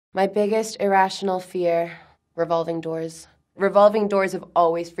My biggest irrational fear, revolving doors. Revolving doors have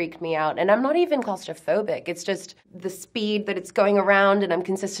always freaked me out, and I'm not even claustrophobic. It's just the speed that it's going around, and I'm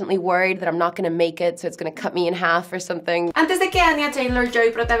consistently worried that I'm not going to make it, so it's going to cut me in half or something. Antes de que Anya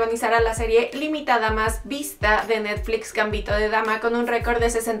Taylor-Joy protagonizara la serie limitada más vista de Netflix Gambito de Dama con un récord de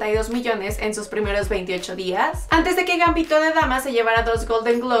 62 millones en sus primeros 28 días. Antes de que Gambito de Dama se llevara 2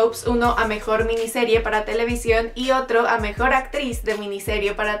 Golden Globes, uno a Mejor Miniserie para Televisión y otro a Mejor Actriz de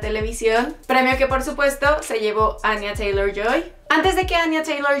Miniserie para Televisión, premio que por supuesto se llevó Anya Taylor-Joy. Antes de que Anya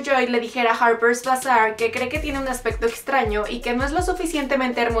Taylor-Joy le dijera a Harper's Bazaar que cree que tiene un aspecto extraño y que no es lo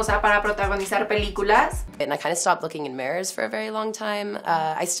suficientemente hermosa para protagonizar películas. And I kind of stopped looking in mirrors for a very long time.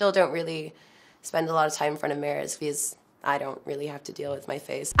 I still don't really spend a lot of time in front of mirrors because I don't really have to deal with my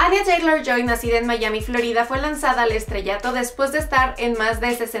face. Anya Taylor-Joy, nacida en Miami, Florida, fue lanzada al estrellato después de estar en más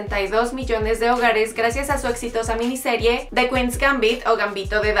de 62 millones de hogares gracias a su exitosa miniserie The Queen's Gambit o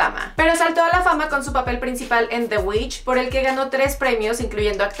Gambito de Dama. Pero saltó a la fama con su papel principal en The Witch, por el que ganó 3 premios,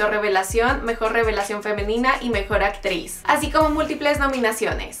 incluyendo Actor Revelación, Mejor Revelación Femenina y Mejor Actriz, así como múltiples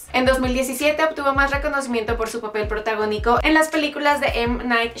nominaciones. En 2017 obtuvo más reconocimiento por su papel protagónico en las películas de M.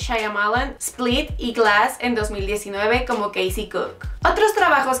 Night Shyamalan, Split y Glass en 2019, como Casey Cook. Otros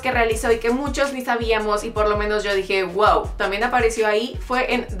trabajos que realizó y que muchos ni sabíamos y por lo menos yo dije wow, también apareció ahí,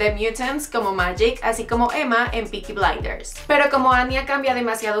 fue en The Mutants como Magic, así como Emma en Peaky Blinders. Pero como Anya cambia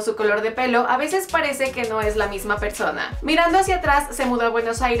demasiado su color de pelo, a veces parece que no es la misma persona. Mirando hacia atrás, se mudó a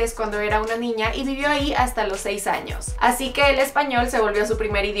Buenos Aires cuando era una niña y vivió ahí hasta los 6 años, así que el español se volvió su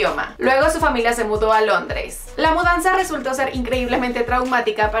primer idioma. Luego su familia se mudó a Londres. La mudanza resultó ser increíblemente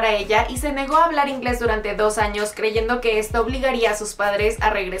traumática para ella y se negó a hablar inglés durante 2 años, creyendo que esto obligaría a sus padres a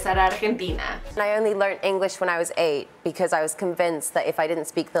regresar a Argentina. I only learned English when I was 8 because I was convinced that if I didn't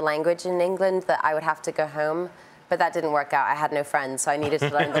speak the language in England that I would have to go home. But that didn't work out. I had no friends, so I needed to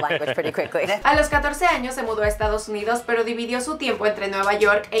learn the language pretty quickly. A los 14 años se mudó a Estados Unidos, pero dividió su tiempo entre Nueva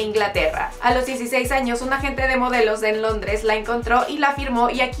York e Inglaterra. A los 16 años, un agente de modelos en Londres la encontró y la firmó,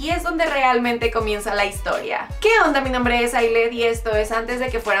 y aquí es donde realmente comienza la historia. ¿Qué onda? Mi nombre es Ailed y esto es Antes de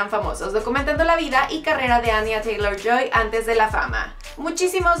que fueran famosos, documentando la vida y carrera de Anya Taylor-Joy antes de la fama.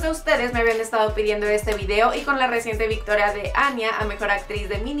 Muchísimos de ustedes me habían estado pidiendo este video y con la reciente victoria de Anya a Mejor Actriz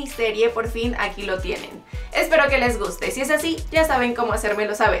de Miniserie, por fin aquí lo tienen. Espero que les guste. Si es así, ya saben cómo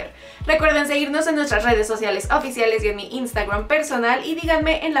hacérmelo saber. Recuerden seguirnos en nuestras redes sociales oficiales y en mi Instagram personal y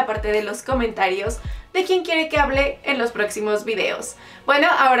díganme en la parte de los comentarios de quién quiere que hable en los próximos videos. Bueno,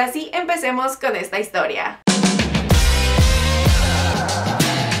 ahora sí, empecemos con esta historia.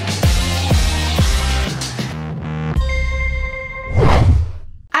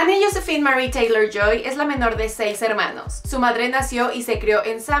 Anya Josephine Marie Taylor-Joy es la menor de 6 hermanos. Su madre nació y se crió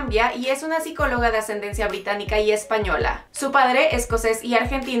en Zambia y es una psicóloga de ascendencia británica y española. Su padre, escocés y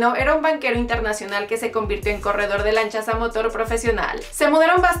argentino, era un banquero internacional que se convirtió en corredor de lanchas a motor profesional. Se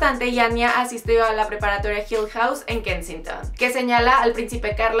mudaron bastante y Anya asistió a la preparatoria Hill House en Kensington, que señala al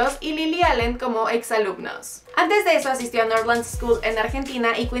príncipe Carlos y Lily Allen como exalumnos. Antes de eso asistió a Northland School en Argentina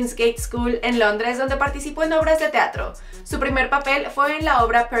y Queen's Gate School en Londres, donde participó en obras de teatro. Su primer papel fue en la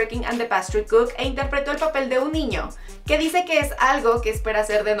obra Perkin and the Pastry Cook e interpretó el papel de un niño, que dice que es algo que espera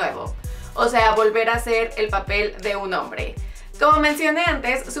hacer de nuevo. O sea, volver a hacer el papel de un hombre. Como mencioné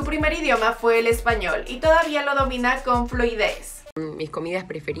antes, su primer idioma fue el español y todavía lo domina con fluidez. Mis comidas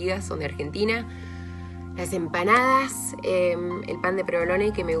preferidas son de Argentina. Las empanadas, el pan de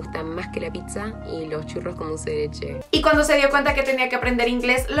provolone que me gusta más que la pizza y los churros con dulce de leche. Y cuando se dio cuenta que tenía que aprender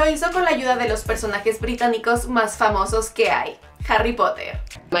inglés, lo hizo con la ayuda de los personajes británicos más famosos que hay. Harry Potter.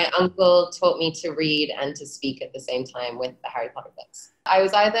 My uncle taught me to read and to speak at the same time with the Harry Potter books. I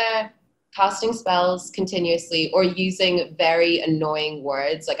was either casting spells continuously or using very annoying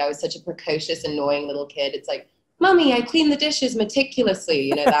words. Like I was such a precocious, annoying little kid. It's like, Mommy, I clean the dishes meticulously,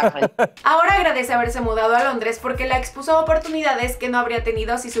 you know, that kind of. Ahora agradece haberse mudado a Londres porque la expuso a oportunidades que no habría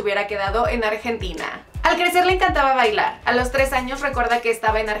tenido si se hubiera quedado en Argentina. Al crecer le encantaba bailar. A los 3 años recuerda que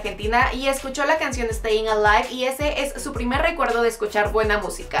estaba en Argentina y escuchó la canción Staying Alive y ese es su primer recuerdo de escuchar buena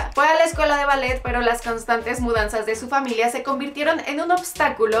música. Fue a la escuela de ballet, pero las constantes mudanzas de su familia se convirtieron en un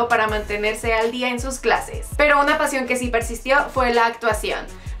obstáculo para mantenerse al día en sus clases. Pero una pasión que sí persistió fue la actuación.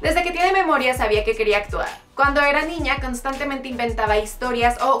 Desde que tiene memoria sabía que quería actuar. Cuando era niña, constantemente inventaba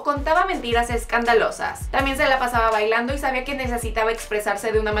historias o contaba mentiras escandalosas. También se la pasaba bailando y sabía que necesitaba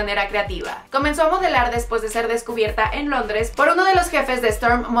expresarse de una manera creativa. Comenzó a modelar después de ser descubierta en Londres por uno de los jefes de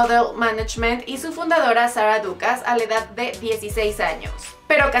Storm Model Management y su fundadora Sarah Dukas a la edad de 16 años.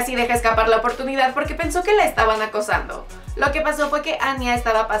 Pero casi deja escapar la oportunidad porque pensó que la estaban acosando. Lo que pasó fue que Anya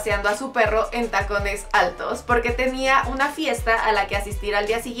estaba paseando a su perro en tacones altos porque tenía una fiesta a la que asistir al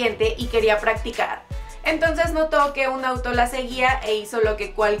día siguiente y quería practicar. Entonces notó que un auto la seguía e hizo lo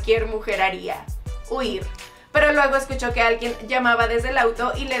que cualquier mujer haría: huir. Pero luego escuchó que alguien llamaba desde el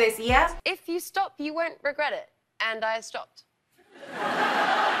auto y le decía: If you stop, you won't regret it. And I stopped.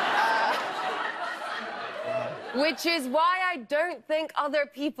 Which is why I don't think other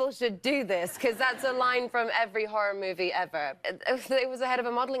people should do this, because that's a line from every horror movie ever. It was the head of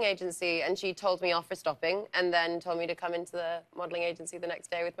a modeling agency, and she told me off for stopping, and then told me to come into the modeling agency the next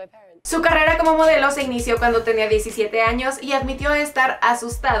day with my parents. Su carrera como modelo se inició cuando tenía 17 años y admitió estar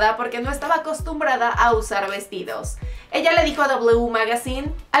asustada porque no estaba acostumbrada a usar vestidos. Ella le dijo a W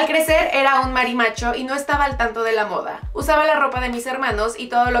Magazine: al crecer era un marimacho y no estaba al tanto de la moda. Usaba la ropa de mis hermanos y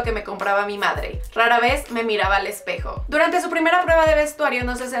todo lo que me compraba mi madre. Rara vez me miraba al espejo. Durante su primera prueba de vestuario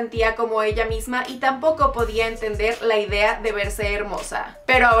no se sentía como ella misma y tampoco podía entender la idea de verse hermosa.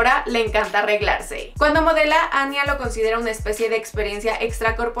 Pero ahora le encanta arreglarse. Cuando modela, Anya lo considera una especie de experiencia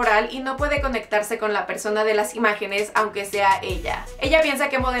extracorporal y no puede conectarse con la persona de las imágenes aunque sea ella. Ella piensa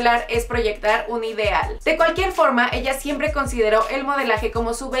que modelar es proyectar un ideal. De cualquier forma, ella siempre consideró el modelaje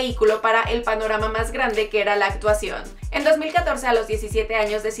como su vehículo para el panorama más grande, que era la actuación. En 2014, a los 17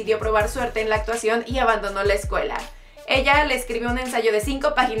 años, decidió probar suerte en la actuación y abandonó la escuela. Ella le escribió un ensayo de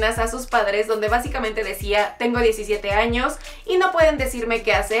 5 páginas a sus padres donde básicamente decía: tengo 17 años y no pueden decirme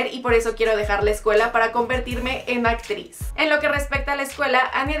qué hacer y por eso quiero dejar la escuela para convertirme en actriz. En lo que respecta a la escuela,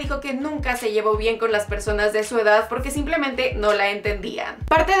 Anya dijo que nunca se llevó bien con las personas de su edad porque simplemente no la entendían.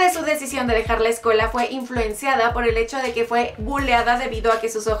 Parte de su decisión de dejar la escuela fue influenciada por el hecho de que fue buleada debido a que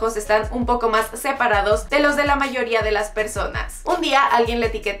sus ojos están un poco más separados de los de la mayoría de las personas. Un día alguien le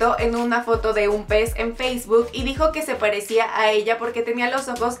etiquetó en una foto de un pez en Facebook y dijo que se parecía a ella porque tenía los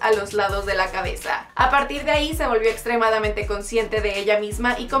ojos a los lados de la cabeza. A partir de ahí se volvió extremadamente consciente de ella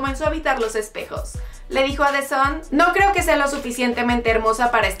misma y comenzó a evitar los espejos. Le dijo a The Sun: no creo que sea lo suficientemente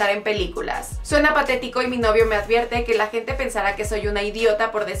hermosa para estar en películas. Suena patético y mi novio me advierte que la gente pensará que soy una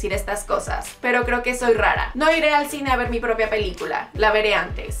idiota por decir estas cosas, pero creo que soy rara. No iré al cine a ver mi propia película, la veré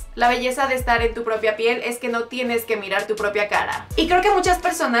antes. La belleza de estar en tu propia piel es que no tienes que mirar tu propia cara. Y creo que muchas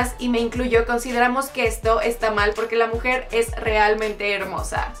personas, y me incluyo, consideramos que esto está mal porque la mujer es realmente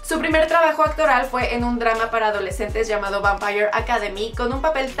hermosa. Su primer trabajo actoral fue en un drama para adolescentes llamado Vampire Academy, con un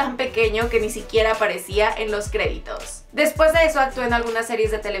papel tan pequeño que ni siquiera aparecía en los créditos. Después de eso actuó en algunas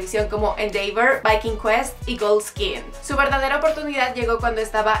series de televisión como Endeavor, Viking Quest y Gold Skin. Su verdadera oportunidad llegó cuando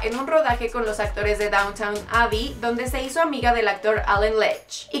estaba en un rodaje con los actores de Downton Abbey, donde se hizo amiga del actor Alan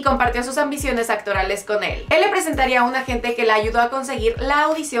Ledge y compartió sus ambiciones actorales con él. Él le presentaría a un agente que la ayudó a conseguir la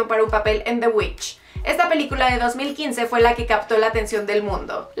audición para un papel en The Witch. Esta película de 2015 fue la que captó la atención del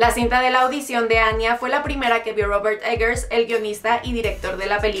mundo. La cinta de la audición de Anya fue la primera que vio Robert Eggers, el guionista y director de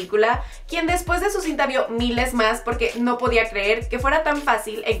la película, quien después de su cinta vio miles más porque no podía creer que fuera tan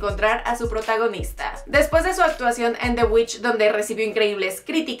fácil encontrar a su protagonista. Después de su actuación en The Witch, donde recibió increíbles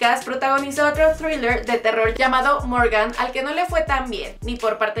críticas, protagonizó otro thriller de terror llamado Morgan, al que no le fue tan bien, ni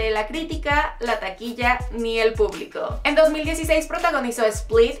por parte de la crítica, la taquilla, ni el público. En 2016 protagonizó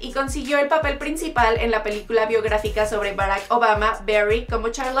Split y consiguió el papel principal en la película biográfica sobre Barack Obama, Barry, como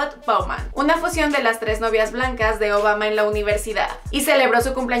Charlotte Bowman, una fusión de las 3 novias blancas de Obama en la universidad, y celebró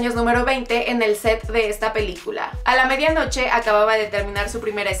su cumpleaños número 20 en el set de esta película. A la medianoche acababa de terminar su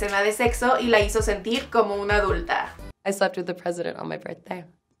primera escena de sexo y la hizo sentir como una adulta. I slept with the president on my birthday.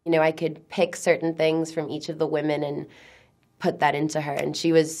 You know, I could pick certain things from each of the women and put that into her, and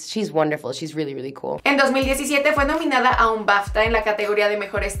she's wonderful. She's really, really cool. En 2017 fue nominada a un BAFTA en la categoría de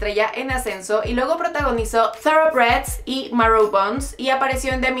Mejor Estrella en Ascenso y luego protagonizó Thoroughbreds y Marrow Bones y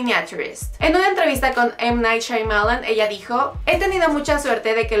apareció en The Miniaturist. En una entrevista con M. Night Shyamalan, ella dijo: he tenido mucha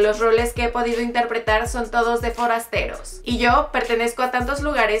suerte de que los roles que he podido interpretar son todos de forasteros. Y yo pertenezco a tantos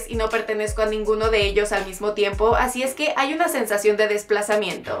lugares y no pertenezco a ninguno de ellos al mismo tiempo, así es que hay una sensación de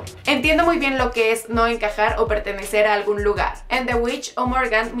desplazamiento. Entiendo muy bien lo que es no encajar o pertenecer a algún lugar. película. En The Witch o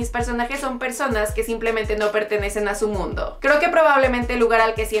Morgan, mis personajes son personas que simplemente no pertenecen a su mundo. Creo que probablemente el lugar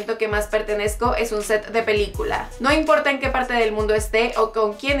al que siento que más pertenezco es un set de película. No importa en qué parte del mundo esté o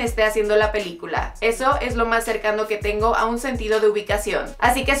con quién esté haciendo la película. Eso es lo más cercano que tengo a un sentido de ubicación.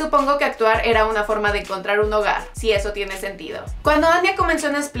 Así que supongo que actuar era una forma de encontrar un hogar, si eso tiene sentido. Cuando Anya comenzó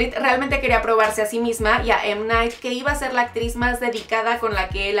en Split, realmente quería probarse a sí misma y a M. Night que iba a ser la actriz más dedicada con la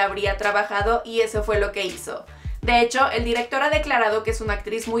que él habría trabajado, y eso fue lo que hizo. De hecho, el director ha declarado que es una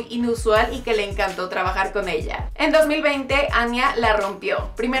actriz muy inusual y que le encantó trabajar con ella. En 2020, Anya la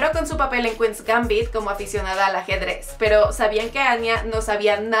rompió. Primero con su papel en Queen's Gambit como aficionada al ajedrez. Pero ¿sabían que Anya no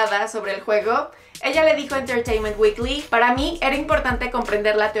sabía nada sobre el juego? Ella le dijo a Entertainment Weekly: para mí era importante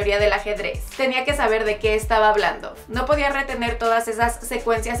comprender la teoría del ajedrez. Tenía que saber de qué estaba hablando. No podía retener todas esas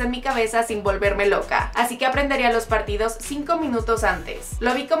secuencias en mi cabeza sin volverme loca. Así que aprendería los partidos 5 minutos antes.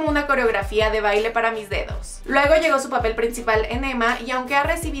 Lo vi como una coreografía de baile para mis dedos. Luego llegó su papel principal en Emma, y aunque ha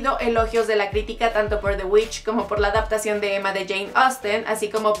recibido elogios de la crítica tanto por The Witch como por la adaptación de Emma de Jane Austen, así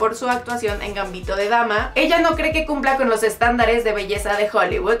como por su actuación en Gambito de Dama, ella no cree que cumpla con los estándares de belleza de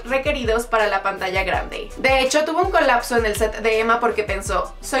Hollywood requeridos para la pantalla grande. De hecho, tuvo un colapso en el set de Emma porque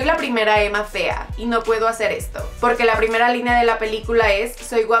pensó: soy la primera Emma fea y no puedo hacer esto, porque la primera línea de la película es: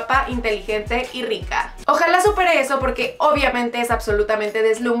 soy guapa, inteligente y rica. Ojalá supere eso, porque obviamente es absolutamente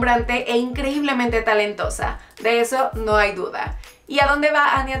deslumbrante e increíblemente talentosa. De eso no hay duda. ¿Y a dónde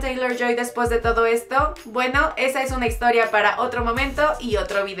va Anya Taylor-Joy después de todo esto? Bueno, esa es una historia para otro momento y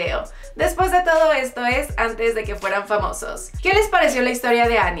otro video. Después de todo esto es antes de que fueran famosos. ¿Qué les pareció la historia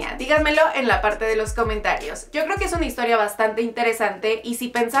de Anya? Díganmelo en la parte de los comentarios. Yo creo que es una historia bastante interesante, y si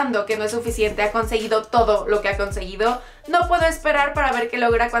pensando que no es suficiente ha conseguido todo lo que ha conseguido, no puedo esperar para ver qué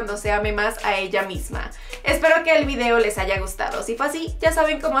logra cuando se ame más a ella misma. Espero que el video les haya gustado. Si fue así, ya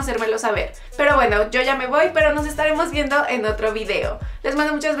saben cómo hacérmelo saber. Pero bueno, yo ya me voy, pero nos estaremos viendo en otro video. Les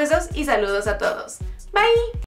mando muchos besos y saludos a todos. Bye.